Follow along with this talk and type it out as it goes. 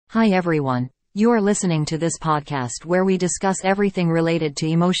Hi everyone, you are listening to this podcast where we discuss everything related to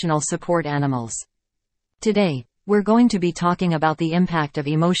emotional support animals. Today, we're going to be talking about the impact of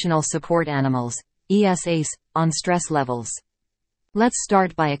emotional support animals, ESAs, on stress levels. Let's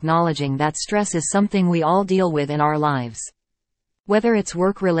start by acknowledging that stress is something we all deal with in our lives. Whether it's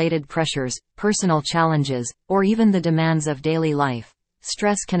work-related pressures, personal challenges, or even the demands of daily life,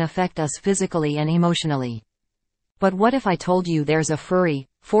 stress can affect us physically and emotionally. But what if I told you there's a furry,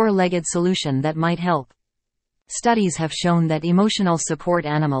 four-legged solution that might help? Studies have shown that emotional support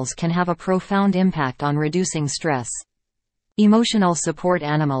animals can have a profound impact on reducing stress. Emotional support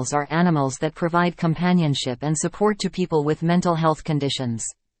animals are animals that provide companionship and support to people with mental health conditions.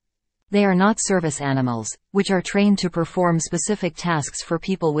 They are not service animals, which are trained to perform specific tasks for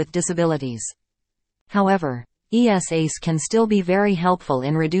people with disabilities. However, ESAs can still be very helpful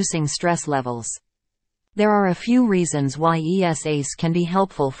in reducing stress levels. There are a few reasons why ESAs can be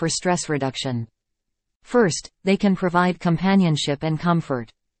helpful for stress reduction. First, they can provide companionship and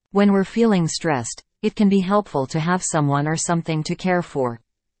comfort. When we're feeling stressed, it can be helpful to have someone or something to care for.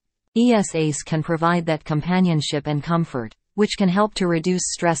 ESAs can provide that companionship and comfort, which can help to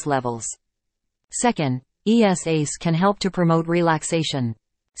reduce stress levels. Second, ESAs can help to promote relaxation.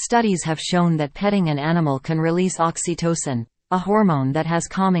 Studies have shown that petting an animal can release oxytocin, a hormone that has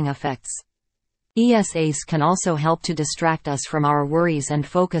calming effects. ESAs can also help to distract us from our worries and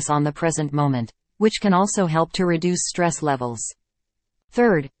focus on the present moment, which can also help to reduce stress levels.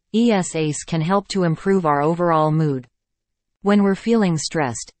 Third, ESAs can help to improve our overall mood. When we're feeling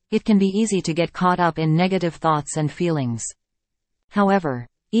stressed, it can be easy to get caught up in negative thoughts and feelings. However,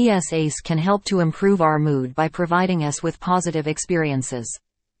 ESAs can help to improve our mood by providing us with positive experiences.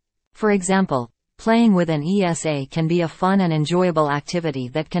 For example, playing with an ESA can be a fun and enjoyable activity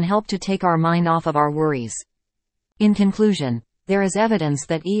that can help to take our mind off of our worries. In conclusion, there is evidence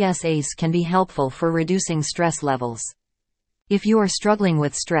that ESAs can be helpful for reducing stress levels. If you are struggling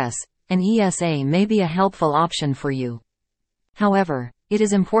with stress, an ESA may be a helpful option for you. However, it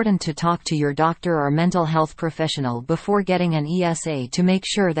is important to talk to your doctor or mental health professional before getting an ESA to make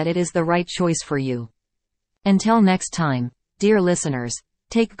sure that it is the right choice for you. Until next time, dear listeners,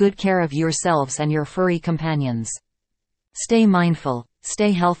 take good care of yourselves and your furry companions. Stay mindful,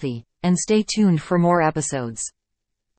 stay healthy, and stay tuned for more episodes.